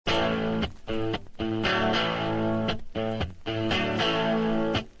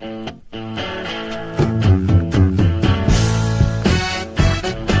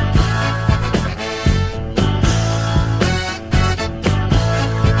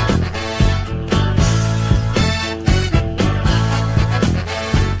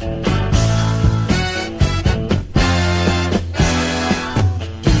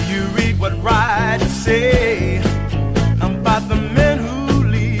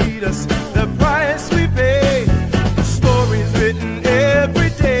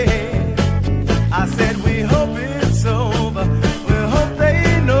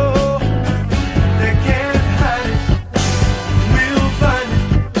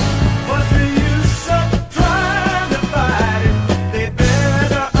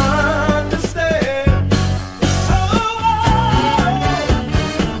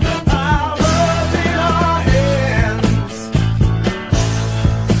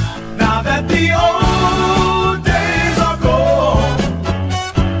The old days are gone.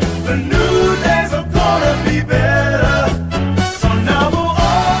 The new days are gonna be better. So now we'll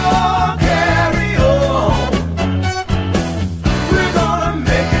all carry on. We're gonna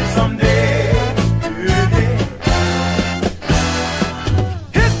make it someday.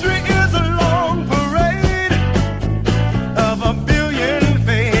 History is a long parade of a billion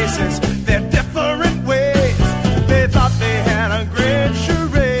faces. They're different ways. They thought they had a great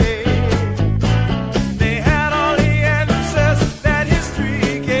charade.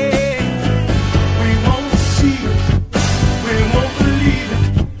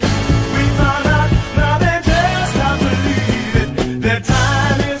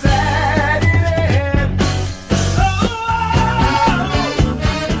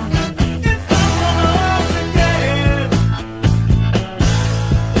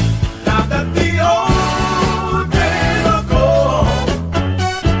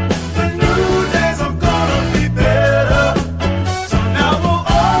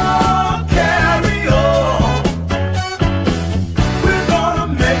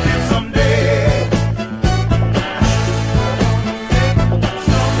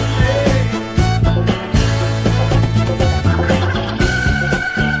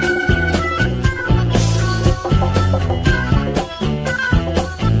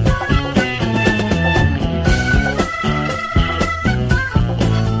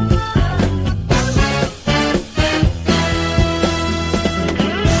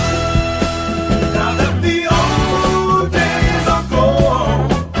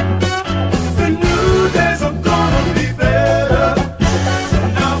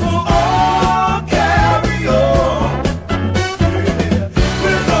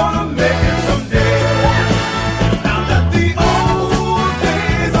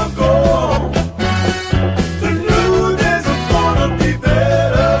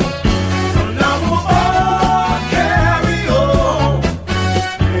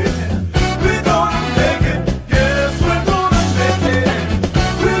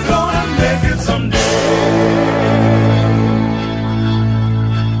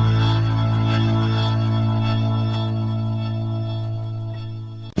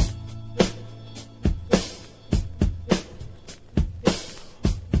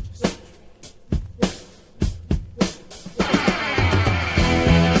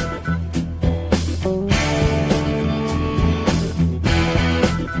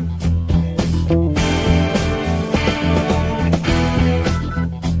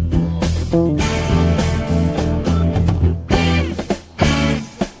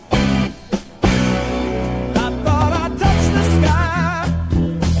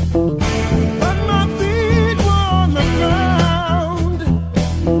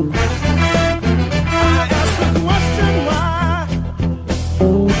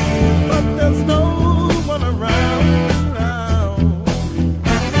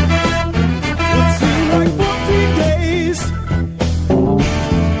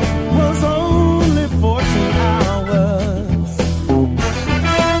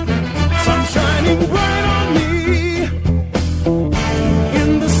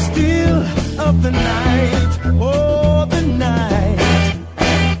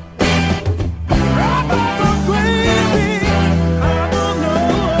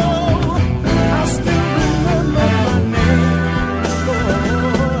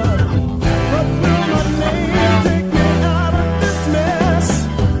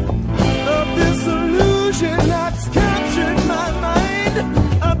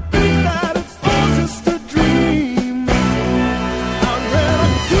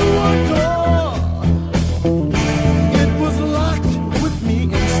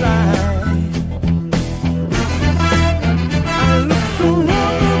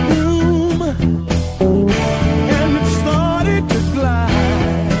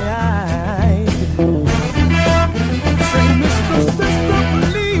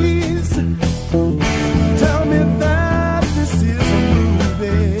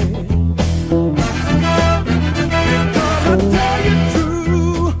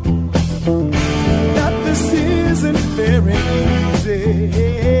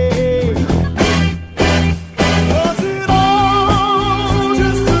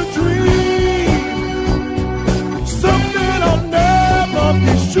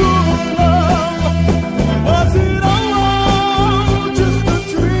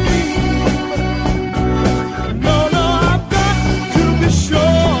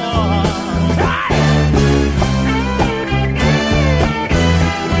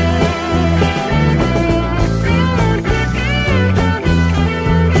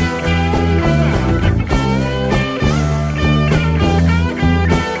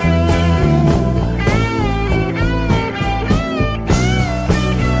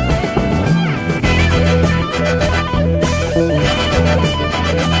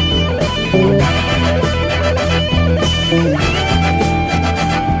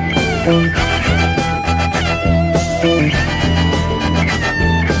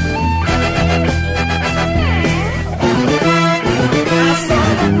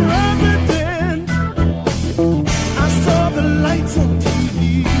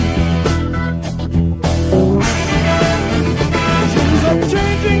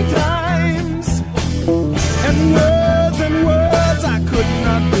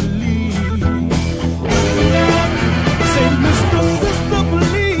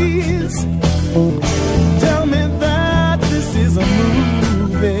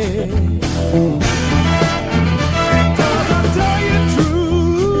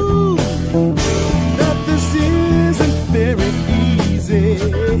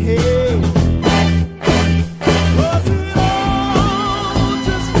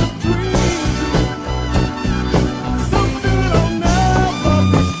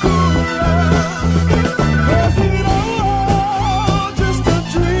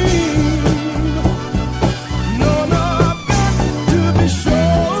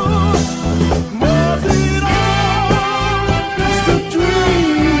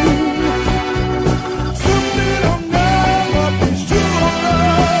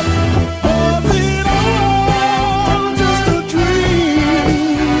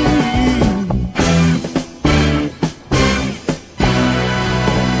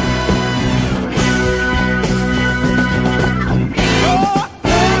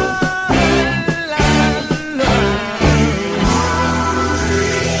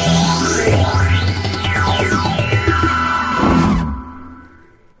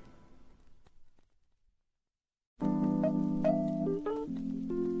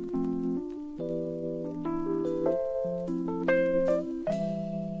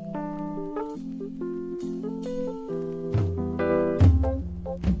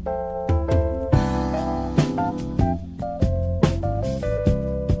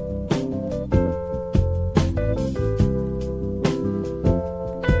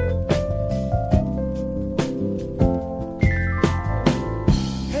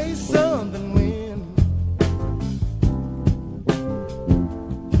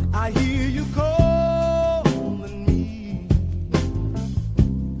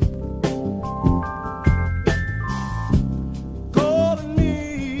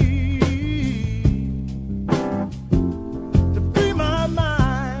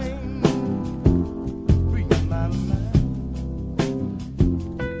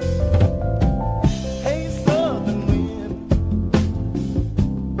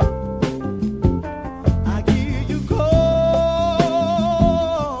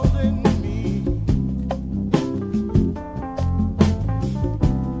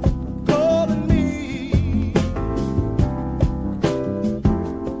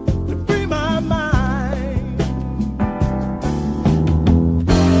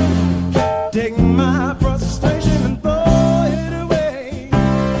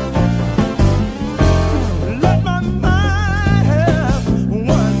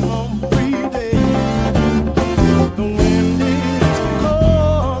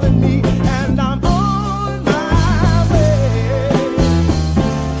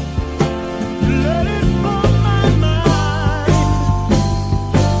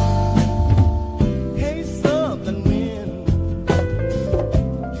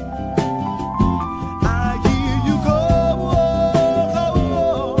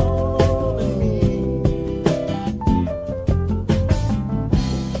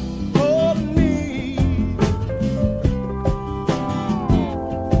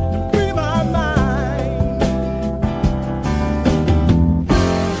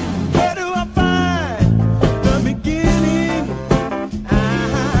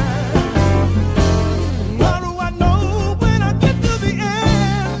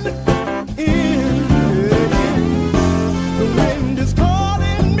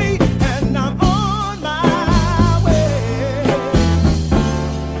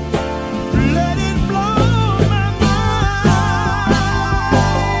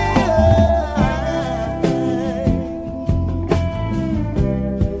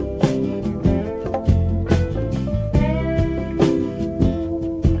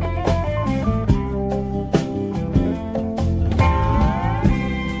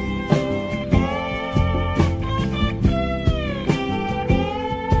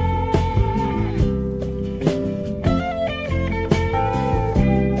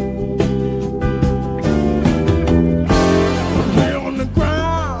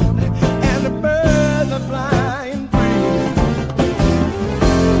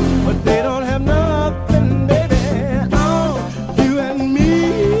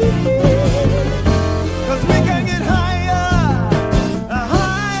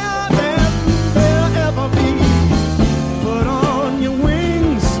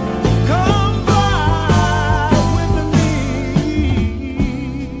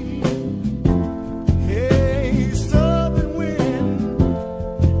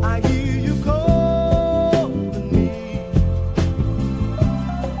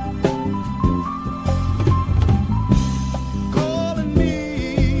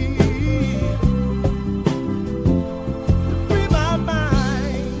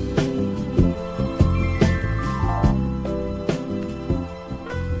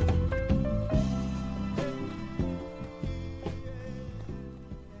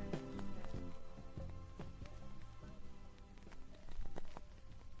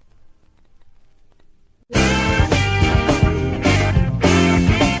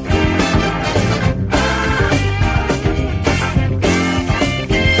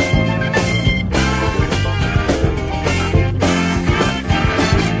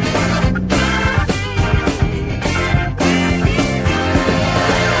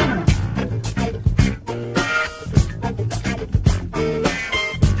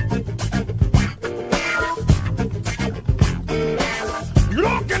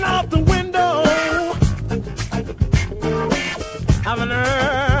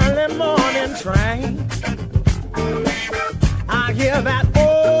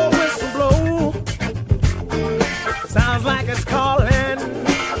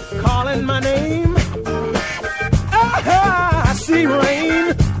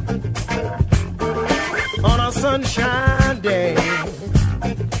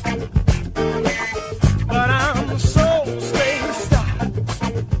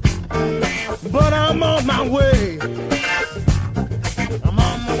 I'm on my way. I'm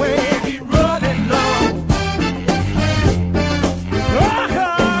on my way. Keep running long.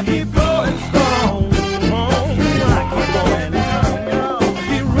 I keep going strong. I keep going long.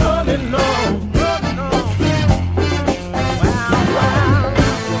 Keep running long. Running long. Wow.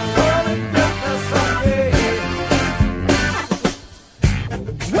 Running just someday.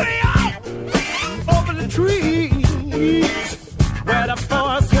 Way out over the trees where the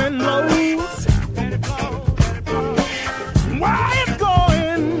forest wind blows. Why it's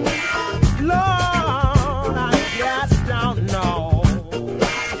going, Lord, I just don't know.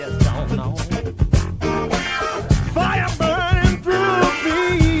 I just don't know. Fire burning through the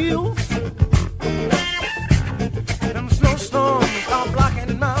fields. Them snowstorms are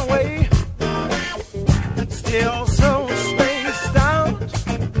blocking my way. Still so spaced out,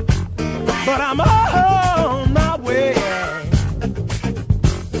 but I'm on my way.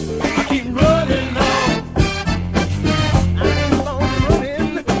 I keep running on. I keep on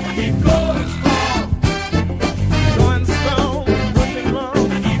running. Keep going strong. Going strong. Running long.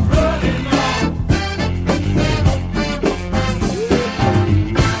 Keep running on.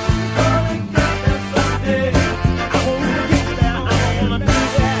 Running down there someday. I wanna get there. I wanna be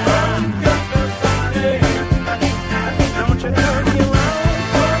there. Running down there someday. Don't you turn me around.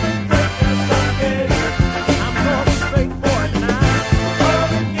 Running down there someday. I'm going straight for it now.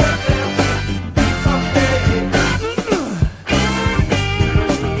 Running down there someday.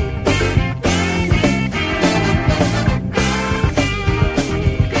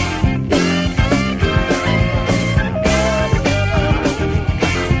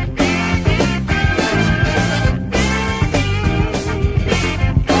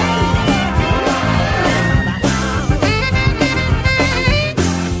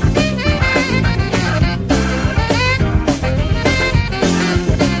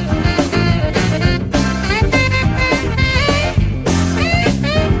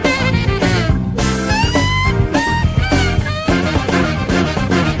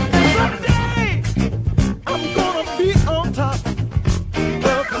 Someday I'm gonna be on top.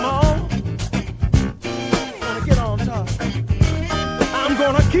 Well, come on, gonna get on top. I'm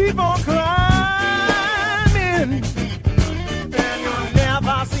gonna keep on climbing, and you'll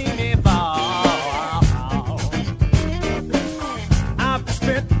never see me fall. I've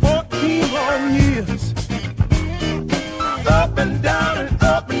spent 14 long years up and down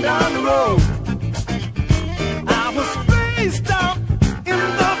the road. I was spaced out in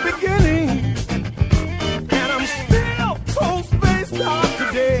the beginning, and I'm still so spaced out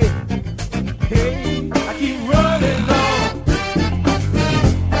today. Hey, I keep running on.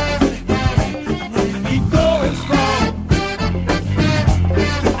 Keep going strong. I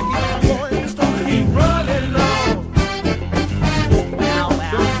keep going strong. Keep running on. Wow,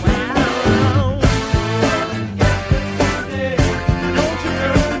 wow, wow. Don't you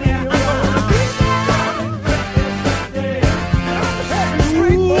turn me around.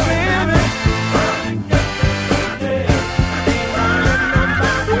 Ooh, baby.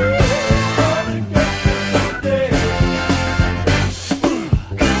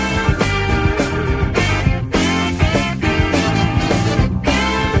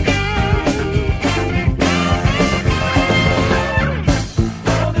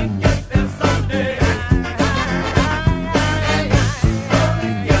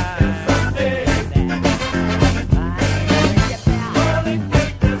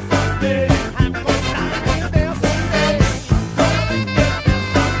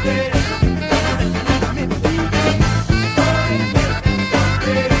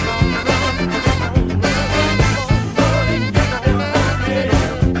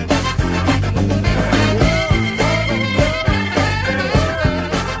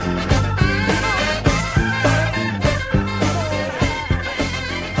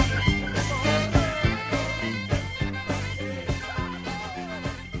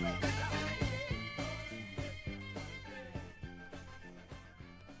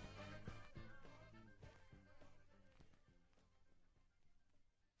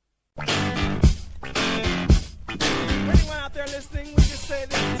 Anyone out there listening, we just say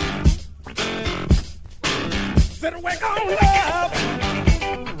this. Sit awake on love.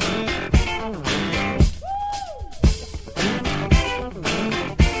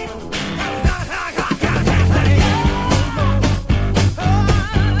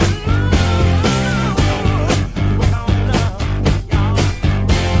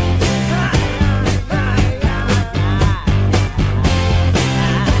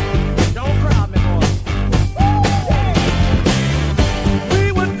 Don't cry me, boy.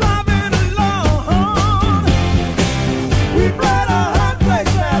 We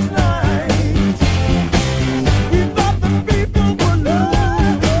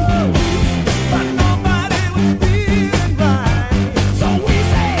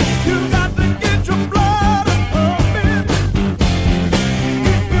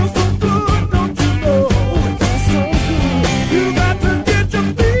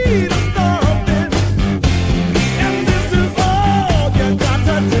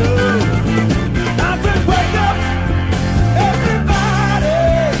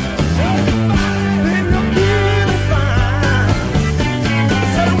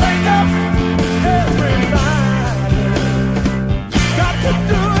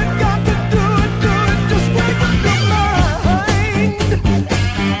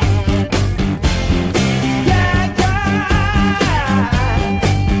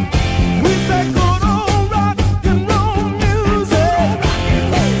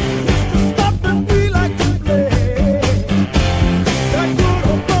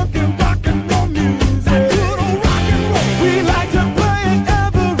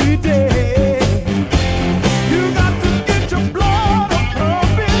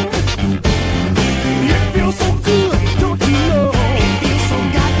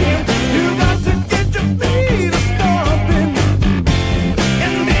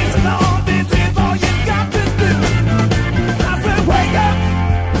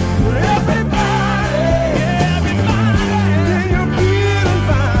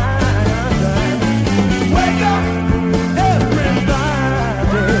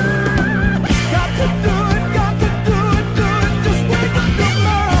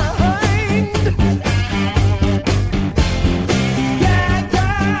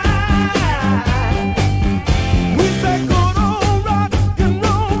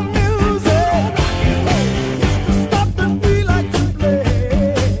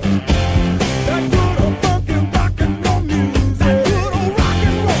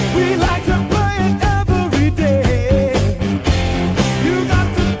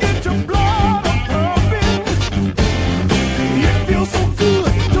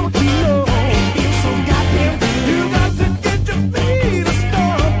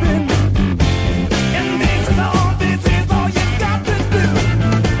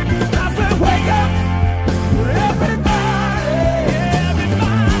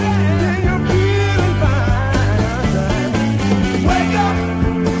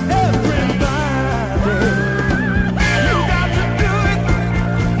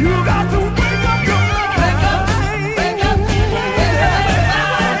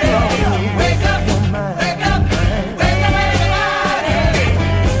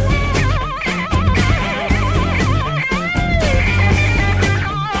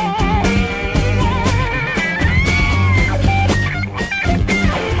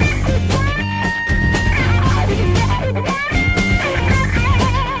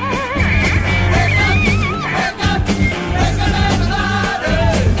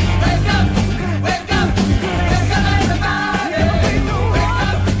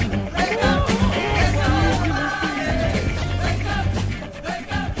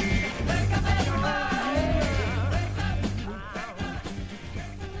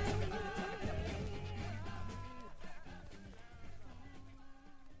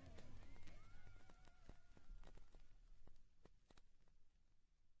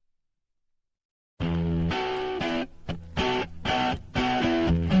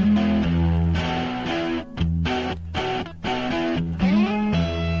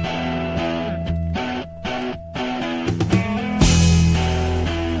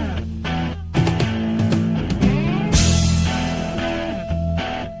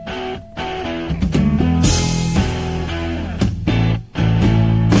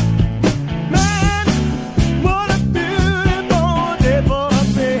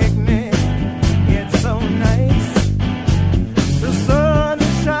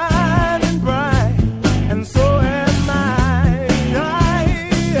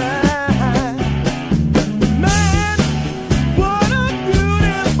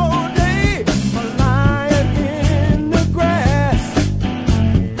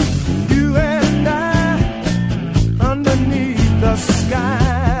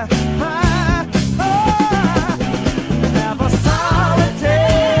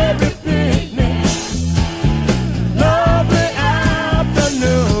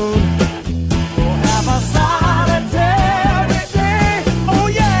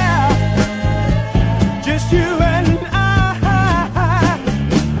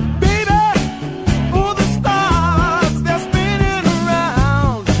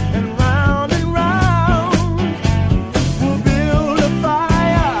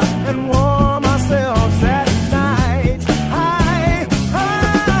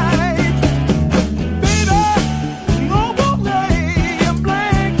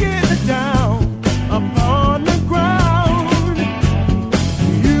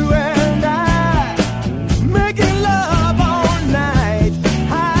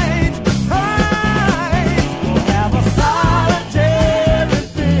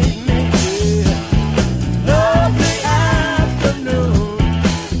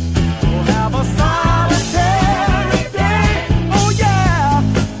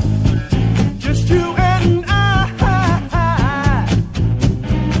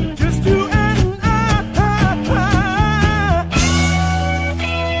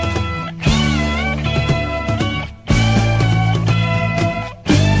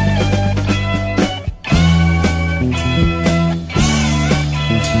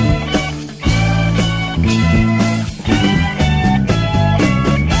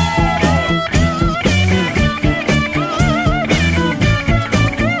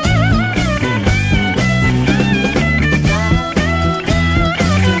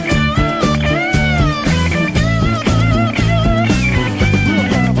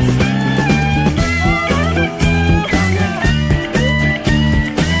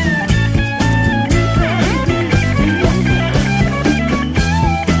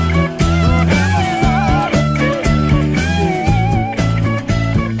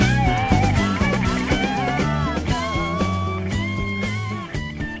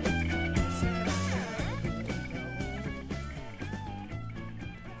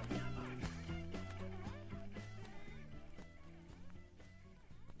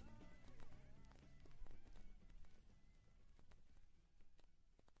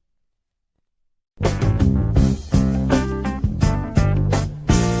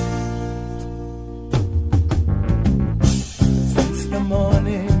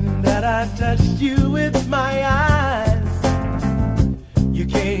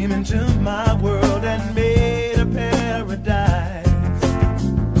into my world and made a paradise.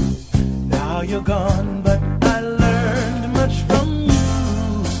 Now you're gone, but I learned much from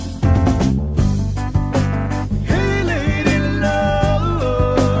you. Hey, lady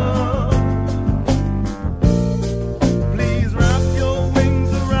love, please wrap your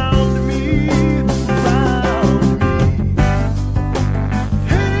wings around me, around me.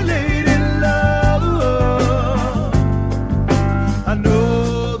 Hey, lady love, I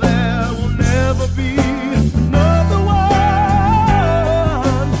know there will never be another one.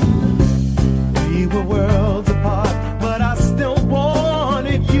 We were worlds apart, but I still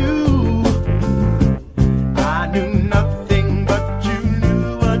wanted you. I knew nothing, but you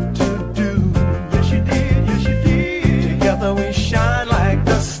knew what to do. Yes, you did, yes, you did. Together we shine like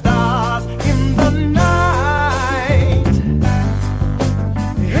the stars in the night.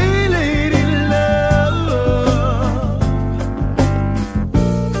 Hey, lady love,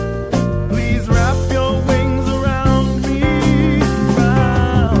 please wrap your wings around me,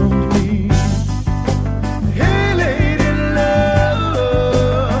 around me. Hey, lady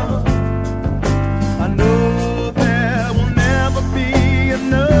love, I know there will never be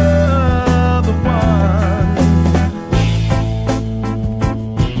another one.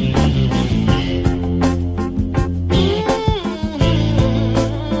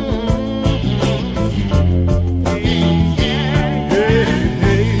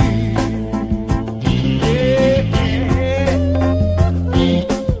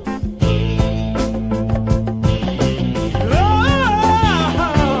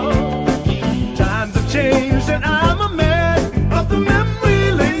 Times have changed and I'm a man, but the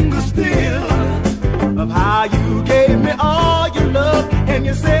memory lingers still of how you gave me all your love and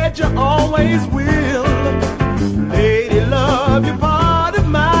you said you always will. Lady love, you're part of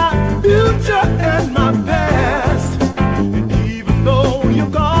my future and my past. And even though you're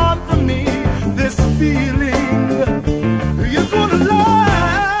gone from me, this feeling is gonna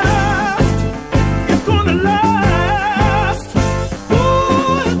last. It's gonna last.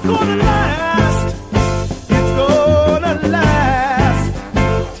 Oh, it's gonna last. It's gonna last.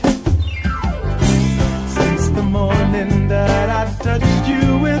 Since the morning that I touched you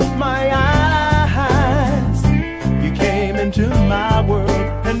with my eyes, you came into my world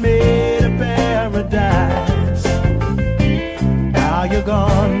and made a paradise. Now you're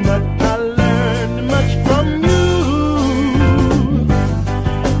gone, but I learned much from you.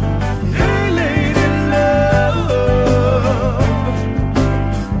 Hey, lady love,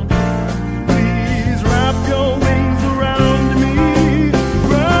 please wrap your wings around me,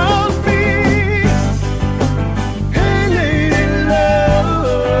 around me. Hey, lady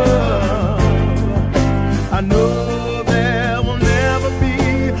love, I know there will never be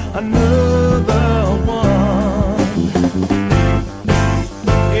another one.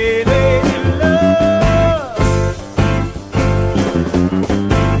 Hey, lady love,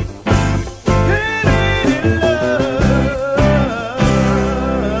 hey, lady love,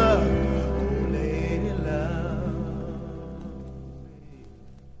 lady love.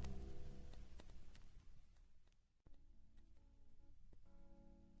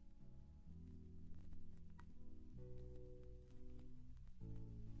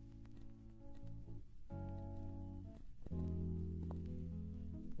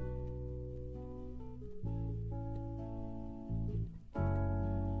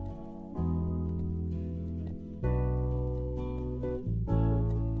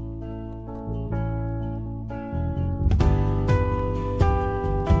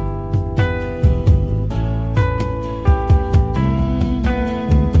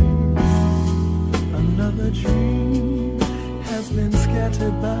 Another dream has been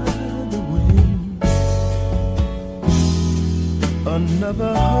scattered by the wind.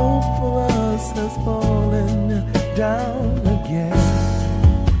 Another hope for us has fallen down again.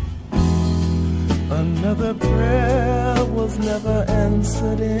 Another prayer was never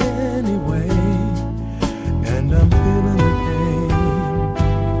answered anyway. And I'm feeling the pain.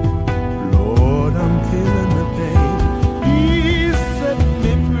 Lord, I'm feeling the pain. He set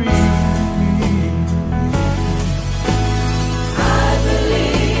me free. I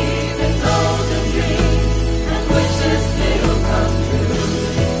believe in golden dreams and wishes still come true.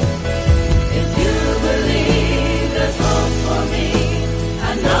 If you believe there's hope for me,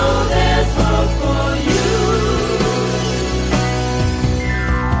 I know there's hope for you.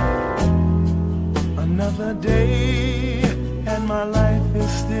 Another day and my life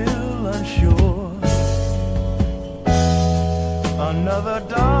is still unsure. Another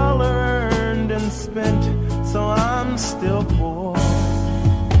dollar earned and spent, so I'm still poor.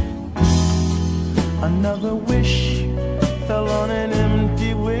 Another wish fell on an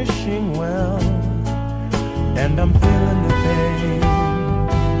empty wish and I'm feeling the pain.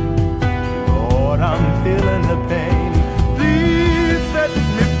 Lord, I'm feeling the pain. Please set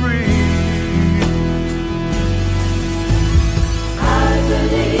me free. I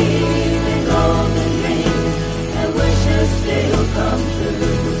believe in golden dreams and wishes still come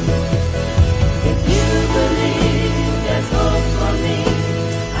true. If you believe there's hope for me,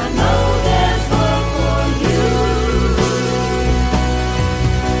 I know there's hope for you.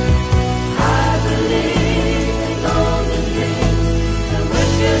 I believe in golden dreams and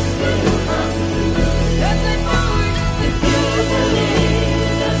wishes still come true. If you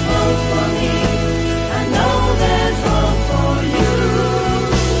believe there's hope for me, I know there's hope for you.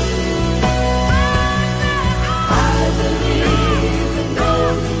 I believe in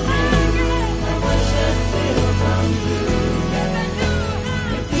golden dreams and wishes still come true.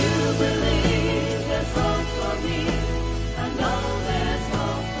 If you believe there's hope for me, I know there's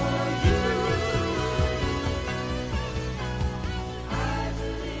hope for you. I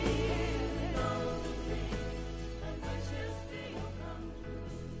believe in golden dreams and wishes still come true.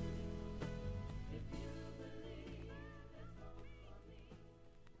 If you believe there's hope for me,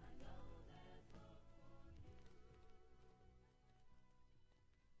 I know there's hope for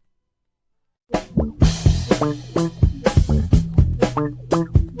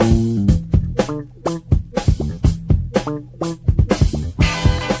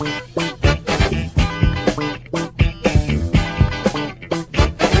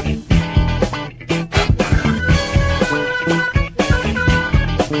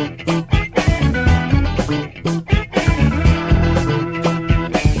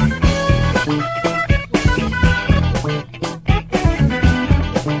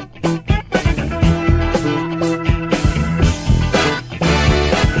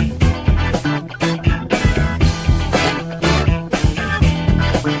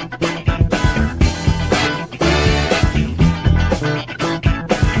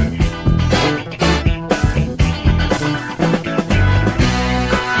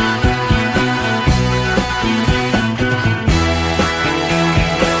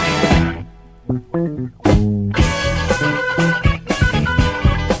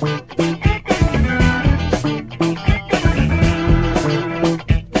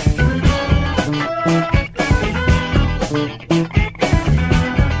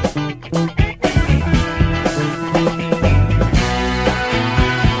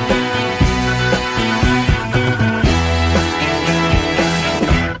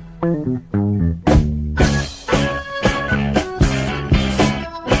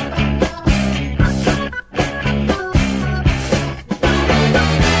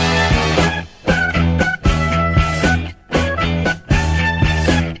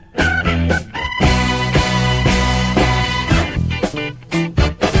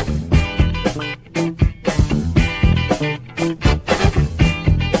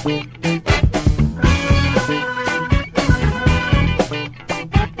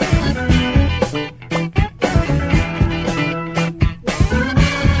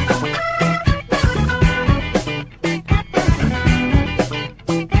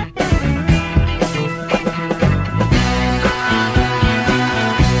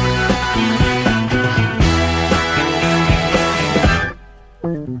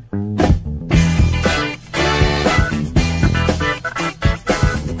you.